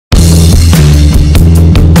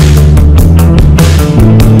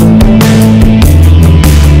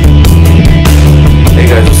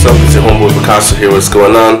Picaso here. What's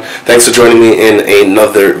going on? Thanks for joining me in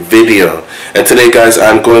another video. And today, guys,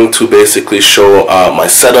 I'm going to basically show my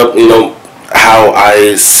setup, how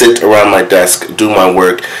I sit around my desk, do my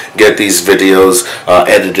work, get these videos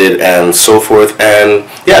edited and so forth, and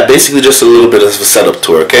yeah, basically just a little bit of a setup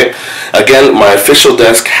tour, okay? Again, my official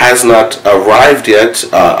desk has not arrived yet.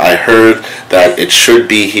 I heard that it should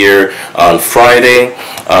be here on Friday,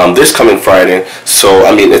 this coming Friday, so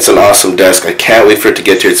I mean, it's an awesome desk. I can't wait for it to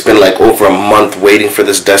get here. It's been like over a month waiting for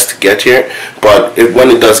this desk to get here, but when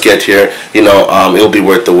it does get here, it'll be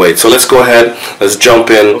worth the wait. So let's go ahead, let's jump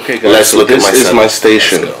in, okay, guys, let's look at my setup. This is my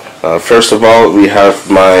station. First of all, we have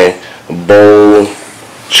my bowl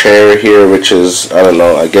chair here, which is, I don't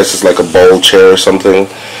know, I guess it's like a bowl chair or something,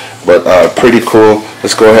 but pretty cool.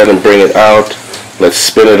 Let's go ahead and bring it out. Let's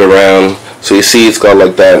spin it around. So you see it's got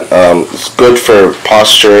like that. It's good for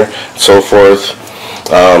posture and so forth.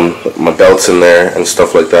 My belt's in there and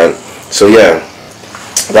stuff like that. So yeah,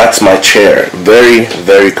 that's my chair. Very,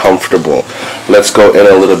 very comfortable. Let's go in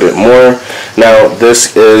a little bit more. Now,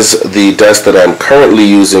 this is the desk that I'm currently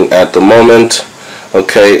using at the moment.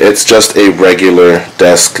 Okay, it's just a regular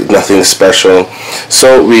desk, nothing special.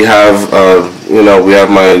 So we have, we have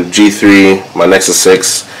my G3, my Nexus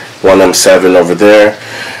 6, 1M7 over there.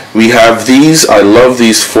 We have these. I love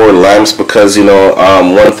these 4 lamps because,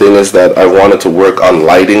 one thing is that I wanted to work on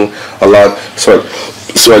lighting a lot. So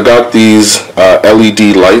I got these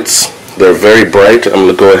LED lights. They're very bright. I'm going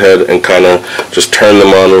to go ahead and kind of just turn them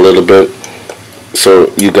on a little bit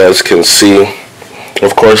so you guys can see.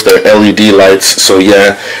 Of course, they're LED lights, so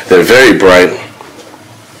yeah, they're very bright.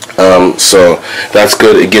 So that's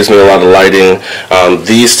good. It gives me a lot of lighting.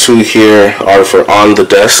 These 2 here are for on the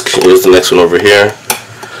desk. Here's the next one over here.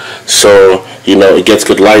 So, it gets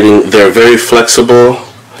good lighting. They're very flexible,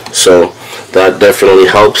 so that definitely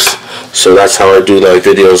helps. So that's how I do my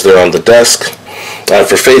videos there on the desk.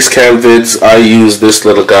 For face cam vids, I use this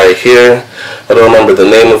little guy here. I don't remember the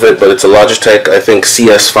name of it, but it's a Logitech, I think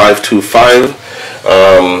CS525.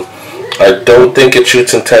 I don't think it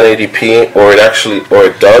shoots in 1080p, or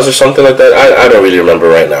it does, or something like that. I don't really remember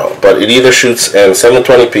right now, but it either shoots in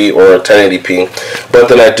 720p or 1080p. But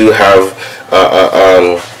then I do have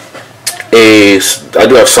I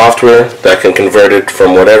do have software that can convert it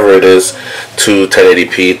from whatever it is to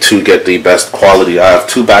 1080p to get the best quality. I have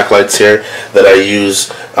 2 backlights here that I use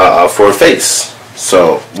for face,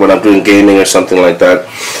 so when I'm doing gaming or something like that.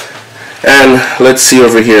 And let's see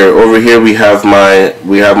over here. Over here we have my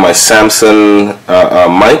Samsung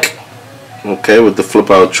mic, okay, with the flip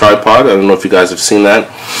out tripod. I don't know if you guys have seen that.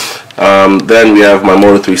 Then we have my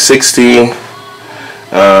Moto 360.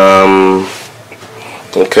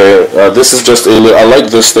 Okay, this is just I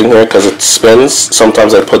like this thing here because it spins.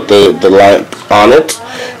 Sometimes I put the lamp on it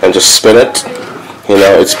and just spin it.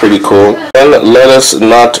 It's pretty cool. And let us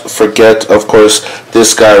not forget, of course,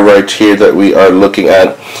 this guy right here that we are looking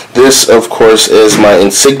at. This, of course, is my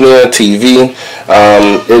Insignia TV.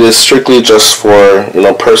 It is strictly just for,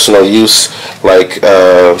 personal use, like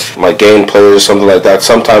my gameplay or something like that.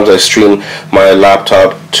 Sometimes I stream my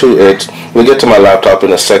laptop to it. We'll get to my laptop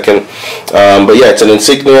in a second. But yeah, it's an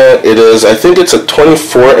Insignia. It is, I think it's a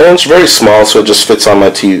 24-inch, very small, so it just fits on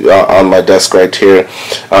my TV, on my desk right here.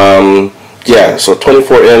 Yeah, so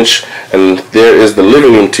 24-inch, and there is the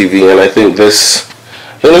living room TV, and I think this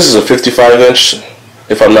is a 55-inch,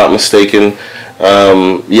 if I'm not mistaken.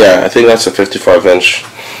 Yeah, I think that's a 55-inch,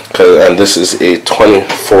 and this is a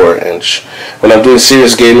 24-inch. When I'm doing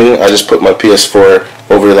serious gaming, I just put my PS4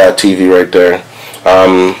 over that TV right there.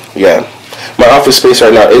 Yeah, my office space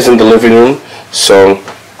right now is in the living room, so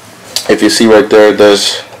if you see right there,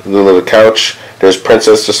 there's the little couch. There's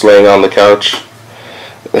Princess just laying on the couch.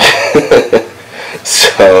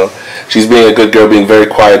 So she's being a good girl, being very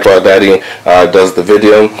quiet while Daddy does the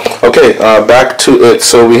video. Okay, back to it.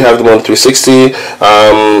 So we have the Moto 360.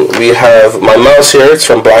 We have my mouse here. It's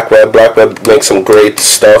from Blackweb. Blackweb makes some great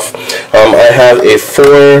stuff. I have a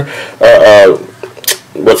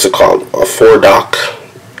 4-dock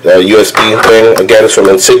USB thing. Again, it's from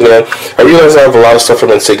Insignia. I realize I have a lot of stuff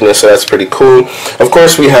from Insignia, so that's pretty cool. Of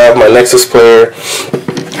course, we have my Nexus player.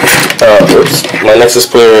 My Nexus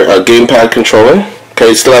player gamepad controller. Okay,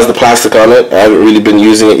 it still has the plastic on it. I haven't really been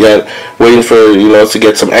using it yet. Waiting for to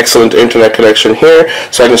get some excellent internet connection here,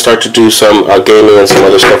 so I can start to do some gaming and some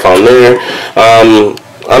other stuff on there.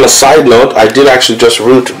 On a side note, I did actually just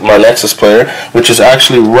root my Nexus player, which is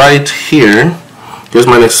actually right here. Here's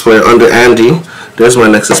my Nexus player under Andy. There's my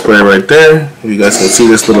Nexus player right there. You guys can see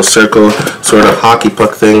this little circle, sort of hockey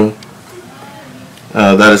puck thing.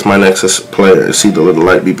 That is my Nexus player. You see the little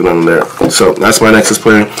light beeping on there. So that's my Nexus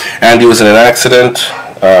player. Andy was in an accident.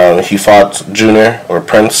 He fought Junior, or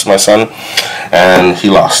Prince, my son, and he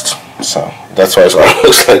lost. So that's why his arm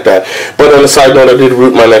looks like that. But on a side note, I did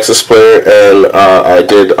root my Nexus player, and I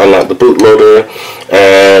did unlock the bootloader,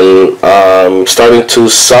 and starting to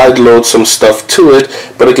side load some stuff to it.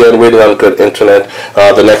 But again, waiting on good internet.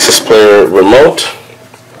 The Nexus player remote,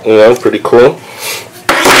 pretty cool.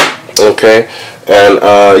 Okay, and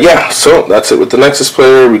yeah, so that's it with the Nexus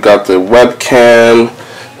player. We got the webcam,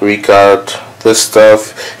 we got this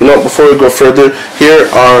stuff. Before we go further, here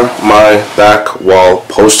are my back wall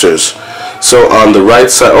posters. So on the right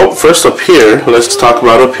side, first up here, let's talk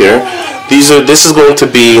about up here. This is going to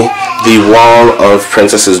be the wall of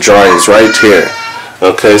Princess's drawings right here.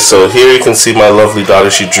 Okay, so here you can see my lovely daughter.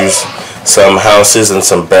 She drew some houses and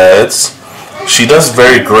some beds. She does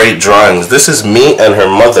very great drawings. This is me and her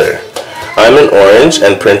mother. I'm in orange,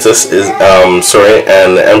 and Princess is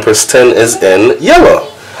and Empress 10 is in yellow.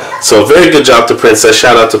 So very good job to Princess.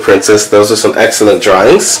 Shout out to Princess. Those are some excellent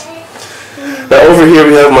drawings. Now over here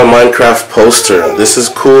we have my Minecraft poster. This is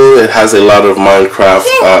cool. It has a lot of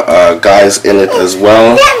Minecraft guys in it as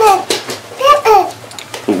well.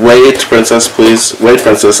 Wait, Princess, please. Wait,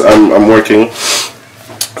 Princess. I'm working.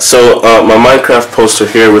 So my Minecraft poster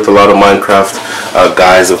here with a lot of Minecraft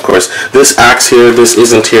guys, of course. This axe here, this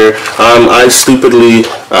isn't here. I stupidly,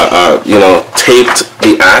 taped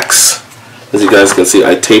the axe. As you guys can see,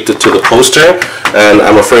 I taped it to the poster, and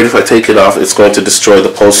I'm afraid if I take it off, it's going to destroy the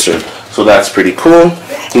poster. So that's pretty cool.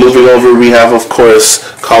 Moving over, we have, of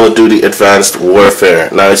course, Call of Duty Advanced Warfare.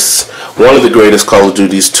 Now, it's one of the greatest Call of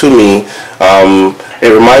Duties to me.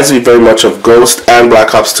 It reminds me very much of Ghost and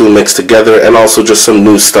Black Ops 2 mixed together, and also just some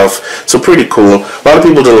new stuff. So pretty cool. A lot of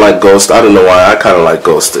people didn't like Ghost. I don't know why. I kind of like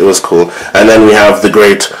Ghost. It was cool. And then we have the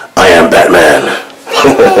great I Am Batman.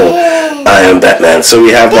 I Am Batman. So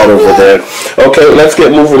we have that over there. Okay, let's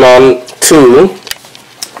get moving on to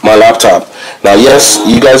my laptop. Now, yes,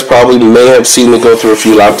 you guys probably may have seen me go through a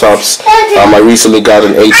few laptops. I recently got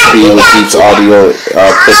an HP with Beats Audio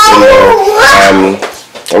put in there.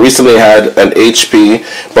 I recently had an HP,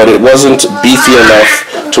 but it wasn't beefy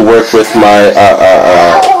enough to work with my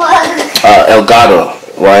Elgato,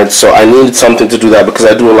 right? So I needed something to do that because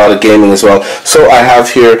I do a lot of gaming as well. So I have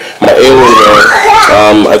here my Alienware.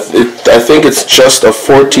 I think it's just a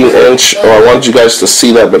 14-inch. Oh, I wanted you guys to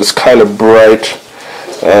see that, but it's kind of bright.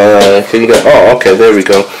 Can you get? Oh, okay, there we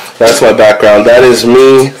go. That's my background. That is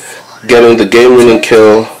me getting the game-winning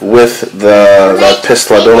kill with that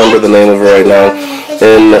pistol. I don't remember the name of it right now.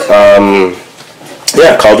 In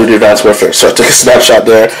yeah, Call of Duty Advanced Warfare. So I took a snapshot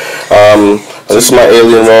there. This is my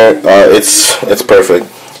Alienware. It's perfect.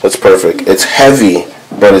 It's perfect. It's heavy,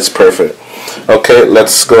 but it's perfect. Okay,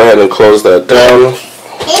 let's go ahead and close that down.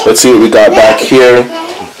 Let's see what we got back here.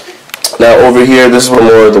 Now over here, this is where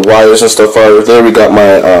more of the wires and stuff are. There we got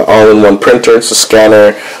my all-in-one printer. It's a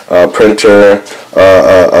scanner, printer,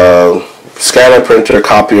 scanner, printer,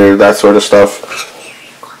 copier, that sort of stuff.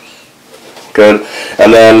 Good.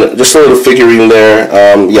 And then just a little figurine there.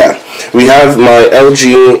 Yeah, we have my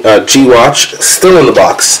LG G Watch still in the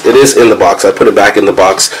box. It is in the box. I put it back in the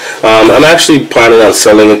box. I'm actually planning on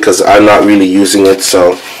selling it because I'm not really using it,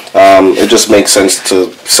 so it just makes sense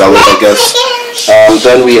to sell it, I guess.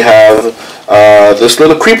 Then we have this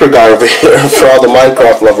little creeper guy over here for all the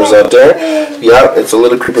Minecraft lovers out there. Yeah, it's a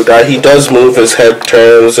little creeper guy. He does move. His head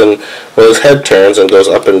turns and goes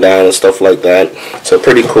up and down and stuff like that. So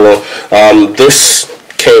pretty cool. This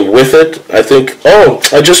came with it, I think. Oh,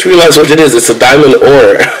 I just realized what it is. It's a diamond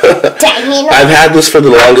ore. I've had this for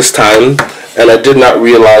the longest time, and I did not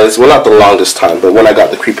realize, well, not the longest time, but when I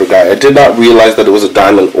got the creeper guy, I did not realize that it was a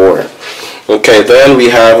diamond ore. Okay, then we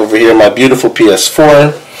have over here my beautiful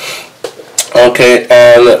PS4. Okay,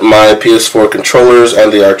 and my PS4 controllers,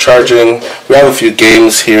 and they are charging. We have a few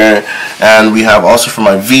games here, and we have also for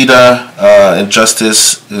my Vita,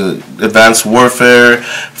 Injustice, Advanced Warfare,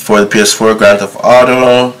 for the PS4, Grand Theft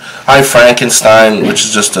Auto, I Frankenstein, which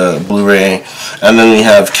is just a Blu-ray, and then we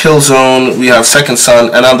have Killzone, we have Second Son,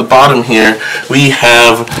 and on the bottom here, we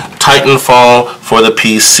have Titanfall for the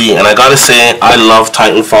PC, and I gotta say, I love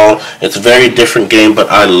Titanfall. It's a very different game, but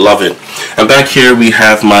I love it. And back here we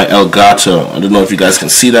have my Elgato. I don't know if you guys can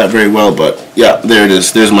see that very well, but yeah, there it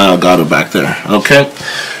is. There's my Elgato back there. Okay.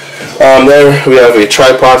 There we have a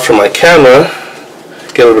tripod for my camera.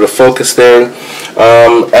 Get a little bit of focus there.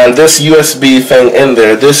 And this USB thing in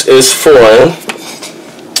there, this is for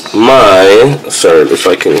my, sorry if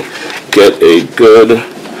I can get a good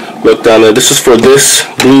look down there. This is for this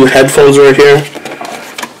blue headphones right here.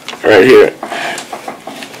 Right here.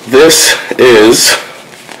 This is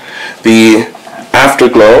the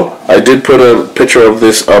afterglow. I did put a picture of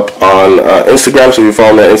this up on Instagram, so if you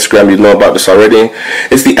follow me on Instagram, you know about this already.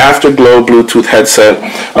 It's the Afterglow Bluetooth headset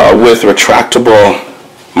with retractable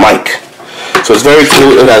mic. So it's very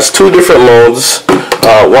cool. It has two different modes.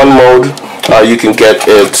 One mode, you can get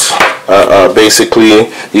it, basically,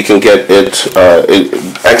 you can get it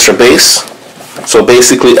extra bass. So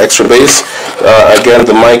basically extra bass. Again,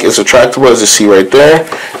 the mic is retractable, as you see right there,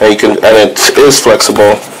 and it is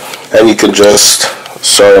flexible, and you can just,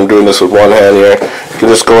 sorry, I'm doing this with one hand here. You can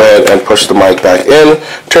just go ahead and push the mic back in.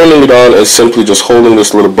 Turning it on is simply just holding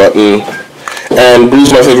this little button. And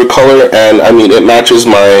blue's my favorite color, and I mean, it matches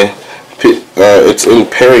my, it's in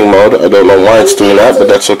pairing mode. I don't know why it's doing that, but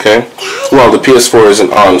that's okay. Well, the PS4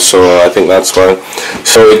 isn't on, so I think that's fine.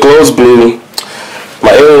 So it glows blue.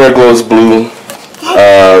 My Alienware glows blue.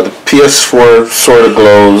 The PS4 sort of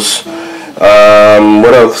glows.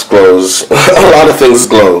 What else glows? A lot of things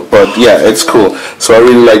glow, but yeah, it's cool. So I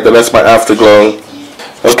really like that. That's my afterglow.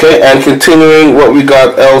 Okay, and continuing, what we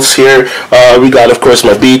got else here? We got, of course,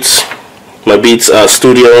 my Beats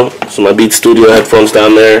Studio. So my Beats Studio headphones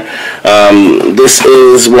down there. This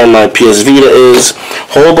is where my PS Vita is.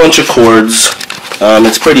 Whole bunch of cords.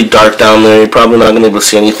 It's pretty dark down there. You're probably not going to be able to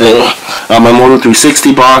see anything. My Moto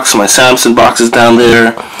 360 box, my Samsung box is down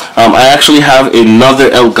there. I actually have another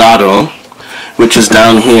Elgato, which is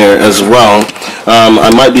down here as well. I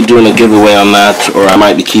might be doing a giveaway on that, or I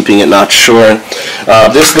might be keeping it, not sure.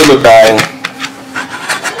 This little bag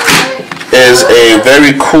is a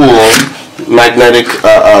very cool magnetic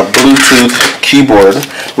Bluetooth keyboard,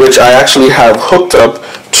 which I actually have hooked up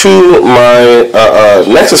to my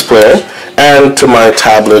Nexus player and to my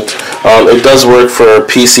tablet. It does work for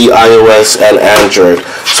PC, iOS, and Android,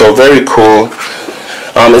 so very cool.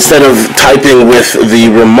 Instead of typing with the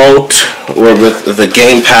remote or with the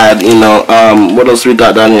gamepad, you know, what else we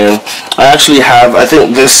got down here? I actually have, I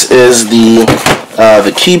think this is the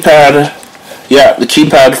keypad. Yeah, the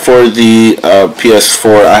keypad for the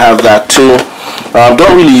PS4. I have that too.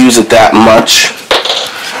 Don't really use it that much.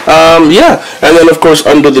 Yeah, and then of course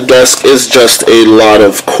under the desk is just a lot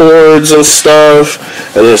of cords and stuff,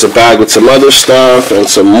 and there's a bag with some other stuff and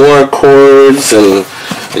some more cords and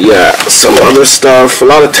yeah, some other stuff. A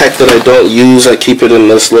lot of tech that I don't use, I keep it in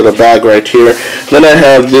this little bag right here. Then I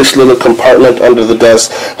have this little compartment under the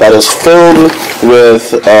desk that is filled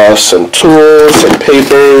with some tools, some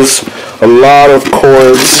papers, a lot of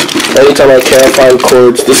cords. Anytime I can't find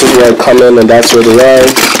cords, this is where I come in and that's where they are.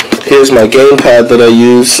 Here's my gamepad that I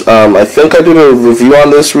use. I think I did a review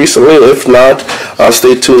on this recently. If not,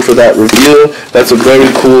 stay tuned for that review. That's a very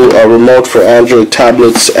cool remote for Android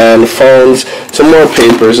tablets and phones. Some more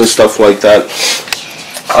papers and stuff like that.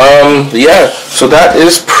 Yeah, so that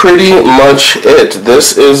is pretty much it.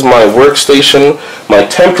 This is my workstation, my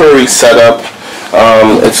temporary setup.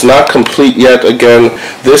 It's not complete yet. Again,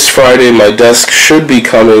 this Friday my desk should be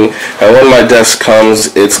coming, and when my desk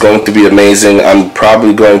comes, it's going to be amazing. I'm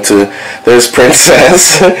probably going to, there's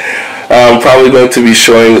Princess. I'm probably going to be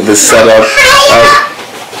showing the setup.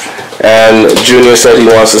 And Junior said he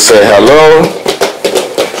wants to say hello.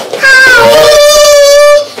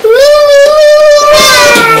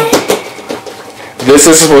 This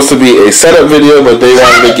is supposed to be a setup video, but they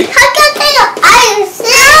wanted to get...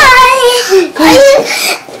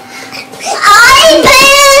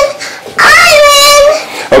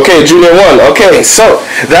 Okay, Junior won. Okay, so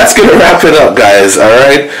that's gonna wrap it up, guys.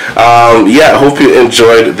 Alright, yeah, hope you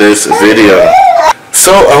enjoyed this video.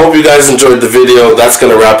 So I hope you guys enjoyed the video. That's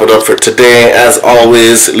gonna wrap it up for today. As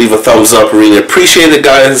always, leave a thumbs up. Really appreciate it,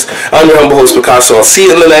 guys. I'm your humble host, Picaso. I'll see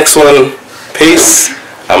you in the next one. Peace.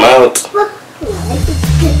 I'm out.